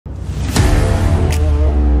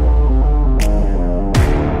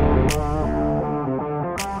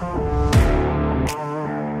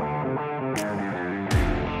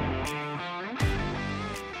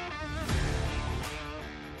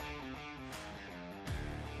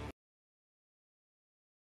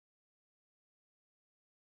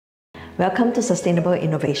Welcome to Sustainable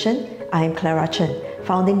Innovation. I am Clara Chen,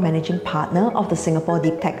 founding managing partner of the Singapore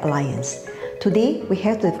Deep Tech Alliance. Today, we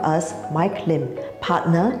have with us Mike Lim,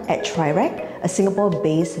 partner at TRIREC, a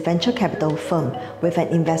Singapore-based venture capital firm with an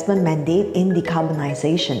investment mandate in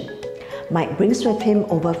decarbonisation. Mike brings with him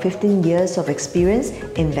over 15 years of experience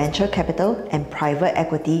in venture capital and private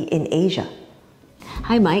equity in Asia.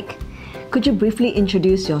 Hi Mike, could you briefly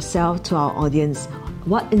introduce yourself to our audience?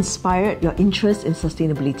 What inspired your interest in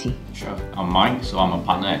sustainability? Sure. I'm Mike, so I'm a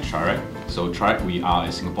partner at TRIREC. So TRIREC, we are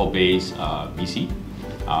a Singapore-based VC,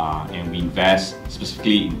 and we invest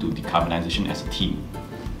specifically into decarbonisation as a team.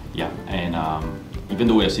 Yeah, and even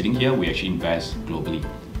though we are sitting here, we actually invest globally.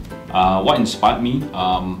 What inspired me?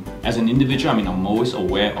 As an individual, I'm always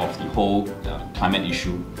aware of the whole climate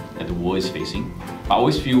issue that the world is facing. But I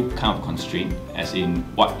always feel kind of constrained, as in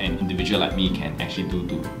what an individual like me can actually do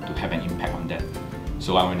to have an impact on that.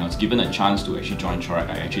 So when I was given a chance to actually join TRIREC,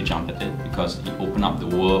 I actually jumped at it because it opened up the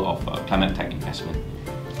world of climatetech investment.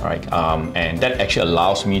 All right, and that actually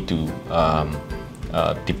allows me to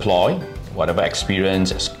deploy whatever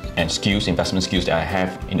experience and skills, investment skills that I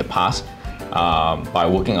have in the past by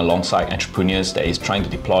working alongside entrepreneurs that is trying to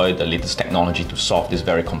deploy the latest technology to solve this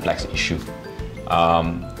very complex issue.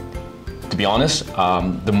 To be honest,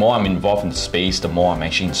 the more I'm involved in the space, the more I'm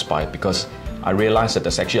actually inspired, because I realize that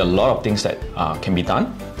there's actually a lot of things that can be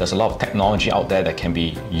done. There's a lot of technology out there that can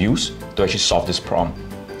be used to actually solve this problem.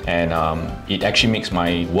 And it actually makes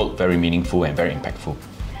my work very meaningful and very impactful.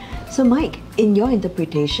 So Mike, in your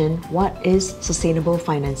interpretation, what is sustainable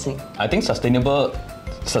financing? I think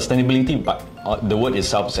sustainability, but the word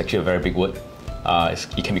itself is actually a very big word.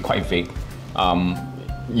 It can be quite vague.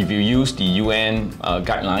 If you use the UN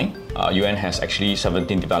guideline, UN has actually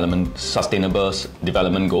 17 sustainable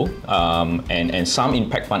development goals, and some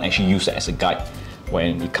impact fund actually use it as a guide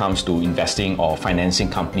when it comes to investing or financing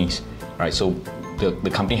companies, right? So the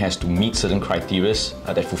company has to meet certain criteria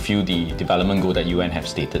that fulfill the development goal that UN have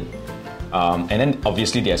stated. And then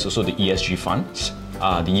obviously there's also the ESG funds.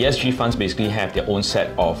 The ESG funds basically have their own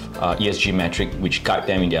set of ESG metrics which guide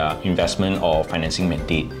them in their investment or financing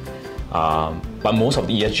mandate. But most of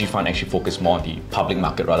the ESG funds actually focus more on the public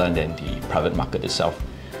market rather than the private market itself.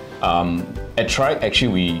 At TRIREC,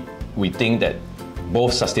 actually, we think that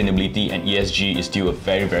both sustainability and ESG is still a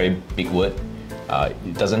very, very big word.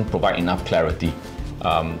 It doesn't provide enough clarity.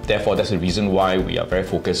 Therefore, that's the reason why we are very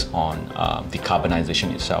focused on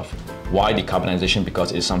decarbonisation itself. Why decarbonisation?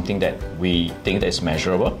 Because it's something that we think that is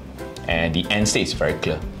measurable, and the end state is very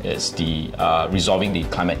clear. It's the resolving the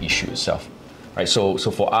climate issue itself. Right, so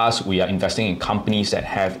for us, we are investing in companies that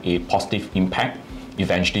have a positive impact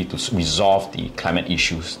eventually to resolve the climate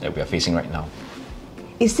issues that we are facing right now.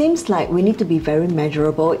 It seems like we need to be very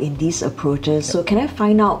measurable in these approaches. Yep. So can I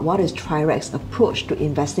find out what is TRIREC's approach to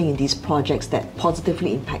investing in these projects that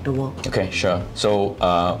positively impact the world? Okay, sure. So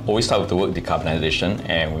always start with the word decarbonisation,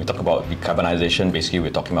 and when we talk about decarbonisation, basically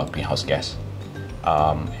we're talking about greenhouse gas.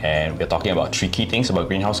 And we're talking about three key things about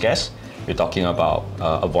greenhouse gas. We're talking about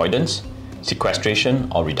avoidance,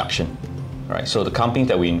 sequestration, or reduction. Right. So the company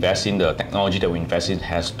that we invest in, the technology that we invest in,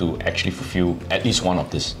 has to actually fulfill at least one of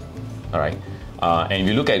this. All right. And if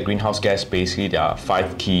you look at greenhouse gas, basically there are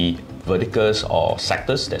 5 key verticals or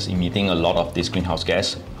sectors that's emitting a lot of this greenhouse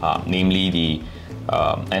gas, namely the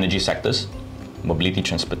energy sectors, mobility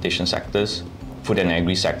transportation sectors, food and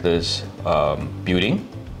agri sectors, building,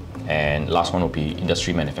 and last one will be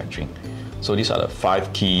industry manufacturing. So these are the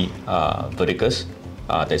 5 key verticals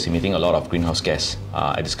that's emitting a lot of greenhouse gas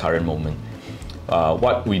at this current moment.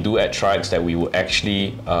 What we do at TRIREC is that we will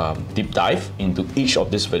actually deep dive into each of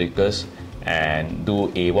these verticals and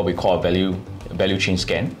do what we call a value chain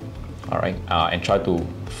scan, all right, and try to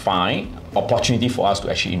find opportunity for us to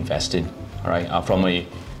actually invest in, all right, from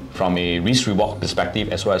a risk reward perspective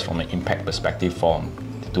as well as from an impact perspective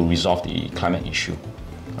to resolve the climate issue.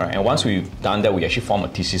 All right, and once we've done that, we actually form a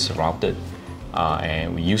thesis around it.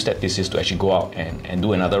 And we use that thesis to actually go out and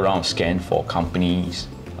do another round of scan for companies,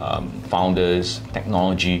 founders,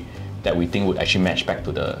 technology that we think would actually match back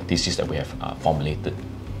to the thesis that we have formulated.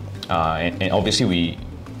 And obviously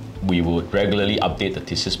we would regularly update the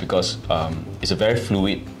thesis because it's a very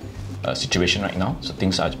fluid situation right now. So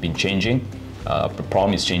things have been changing, the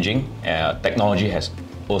problem is changing, technology has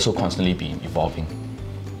also constantly been evolving.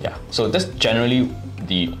 Yeah, so that's generally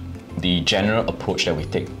the general approach that we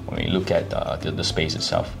take when we look at the space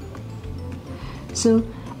itself. So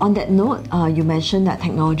on that note, you mentioned that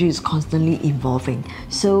technology is constantly evolving.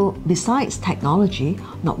 So besides technology,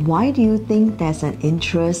 why do you think there's an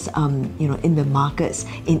interest in the markets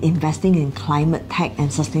in investing in climate tech and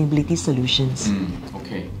sustainability solutions?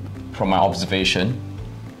 Okay. From my observation,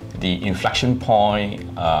 the inflection point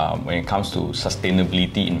when it comes to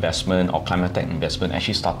sustainability investment or climate tech investment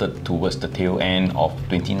actually started towards the tail end of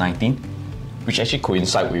 2019, which actually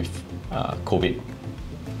coincide with COVID.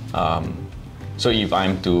 So if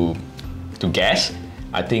I'm to guess,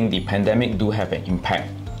 I think the pandemic do have an impact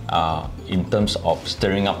in terms of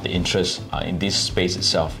stirring up the interest in this space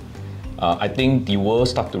itself. I think the world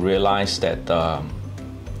start to realize that the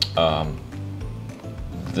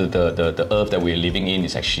earth that we're living in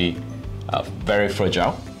is actually very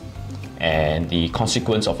fragile, and the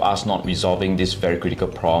consequence of us not resolving this very critical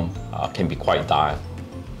problem can be quite dire.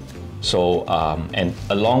 So, and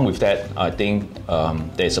along with that, I think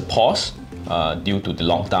there's a pause due to the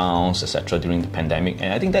lockdowns, etc. during the pandemic,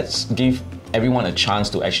 and I think that's give everyone a chance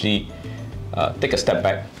to actually take a step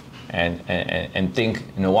back and think,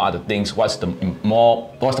 what are the things, what's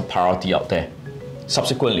the priority out there.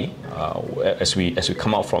 Subsequently, as we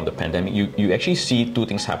come out from the pandemic, you actually see two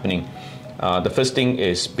things happening. The first thing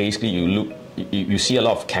is basically you see a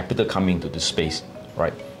lot of capital coming into this space,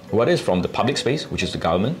 right? Whether it's from the public space, which is the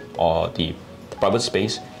government, or the private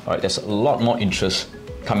space, right? There's a lot more interest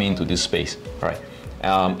coming into this space, right?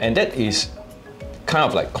 And that is kind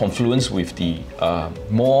of like confluence with the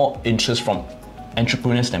more interest from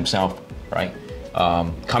entrepreneurs themselves, right?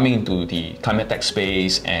 Coming into the climate tech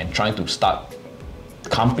space and trying to start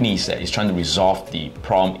companies that is trying to resolve the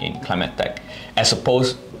problem in climate tech, as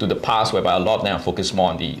opposed to the past whereby a lot of them are focused more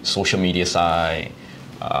on the social media side,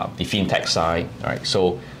 the fintech side, right?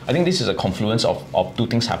 So I think this is a confluence of two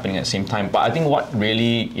things happening at the same time. But I think what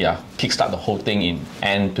really kickstart the whole thing in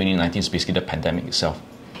end 2019 is basically the pandemic itself.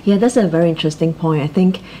 Yeah, that's a very interesting point. I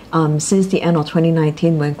think since the end of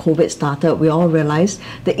 2019, when COVID started, we all realized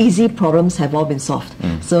the easy problems have all been solved.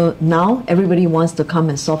 So now everybody wants to come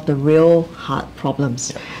and solve the real hard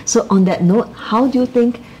problems. Yeah. So on that note, how do you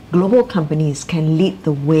think global companies can lead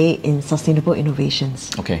the way in sustainable innovations?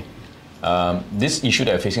 Okay. This issue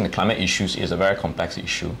that we're facing, the climate issues, is a very complex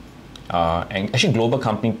issue. And actually global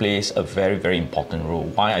company plays a very, very important role.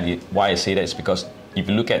 Why I say that is because if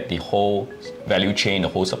you look at the whole value chain, the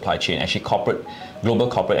whole supply chain, actually global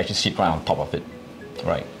corporate actually sit right on top of it,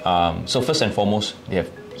 right? So first and foremost, they have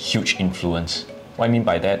huge influence. What I mean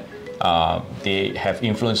by that, they have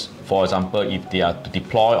influence, for example, if they are to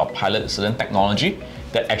deploy or pilot certain technology,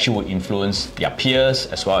 that actually will influence their peers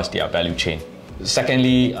as well as their value chain.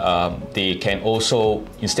 Secondly, they can also,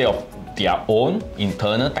 instead of their own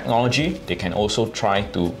internal technology, they can also try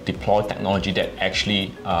to deploy technology that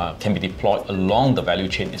actually can be deployed along the value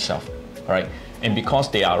chain itself, right? And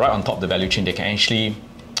because they are right on top of the value chain, they can actually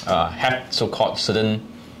have so-called certain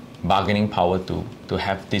bargaining power to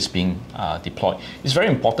have this being deployed. It's very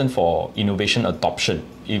important for innovation adoption.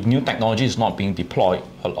 If new technology is not being deployed,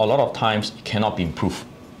 a lot of times it cannot be improved,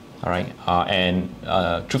 all right? And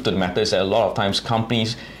truth of the matter is that a lot of times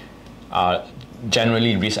companies are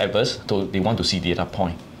generally risk averse, so they want to see data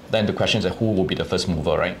point. Then the question is that who will be the first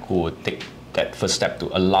mover, right? Who will take that first step to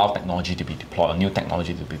allow technology to be deployed, or new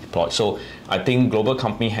technology to be deployed. So I think global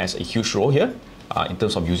company has a huge role here in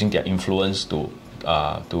terms of using their influence to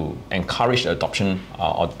encourage the adoption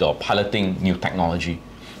or the piloting new technology.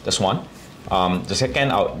 That's one. The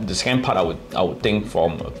second part I would think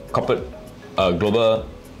from a corporate global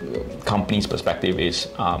companies perspective is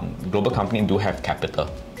global companies do have capital.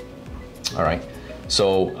 All right,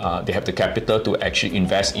 so they have the capital to actually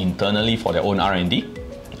invest internally for their own R&D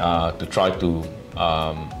to try to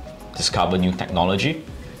discover new technology.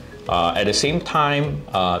 At the same time,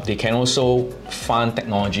 they can also fund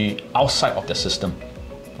technology outside of the system,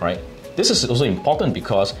 right? This is also important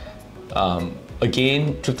because,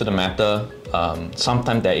 again, truth to the matter,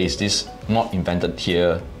 sometimes there is this not invented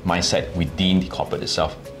here mindset within the corporate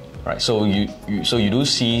itself, right? So you do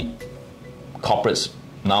see corporates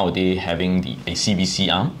nowadays having a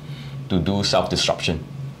CVC arm to do self-disruption,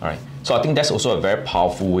 right? So I think that's also a very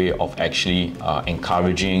powerful way of actually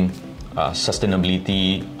encouraging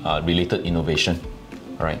sustainability related innovation,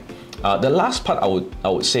 all right? The last part I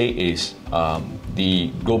would say is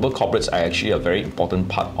the global corporates are actually a very important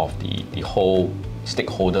part of the whole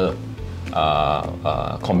stakeholder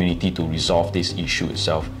community to resolve this issue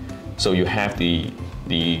itself. So you have the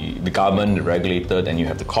government, the regulator, then you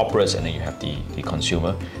have the corporates, and then you have the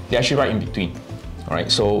consumer. They're actually right in between. All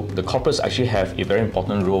right, so the corporates actually have a very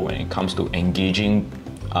important role when it comes to engaging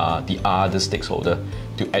the other stakeholder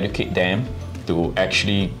to educate them, to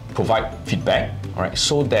actually provide feedback, all right,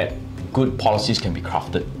 so that good policies can be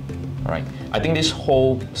crafted. All right, I think this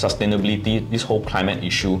whole sustainability, this whole climate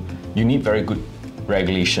issue, you need very good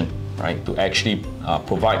regulation, right, to actually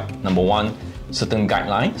provide, number one, certain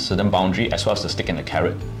guidelines, certain boundary, as well as the stick and the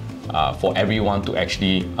carrot, for everyone to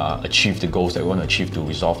actually achieve the goals that we want to achieve to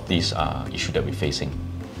resolve this issue that we're facing.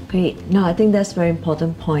 Great. No, I think that's a very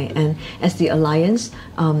important point. And as the Alliance,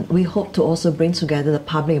 we hope to also bring together the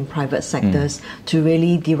public and private sectors to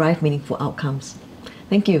really derive meaningful outcomes.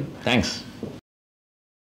 Thank you. Thanks.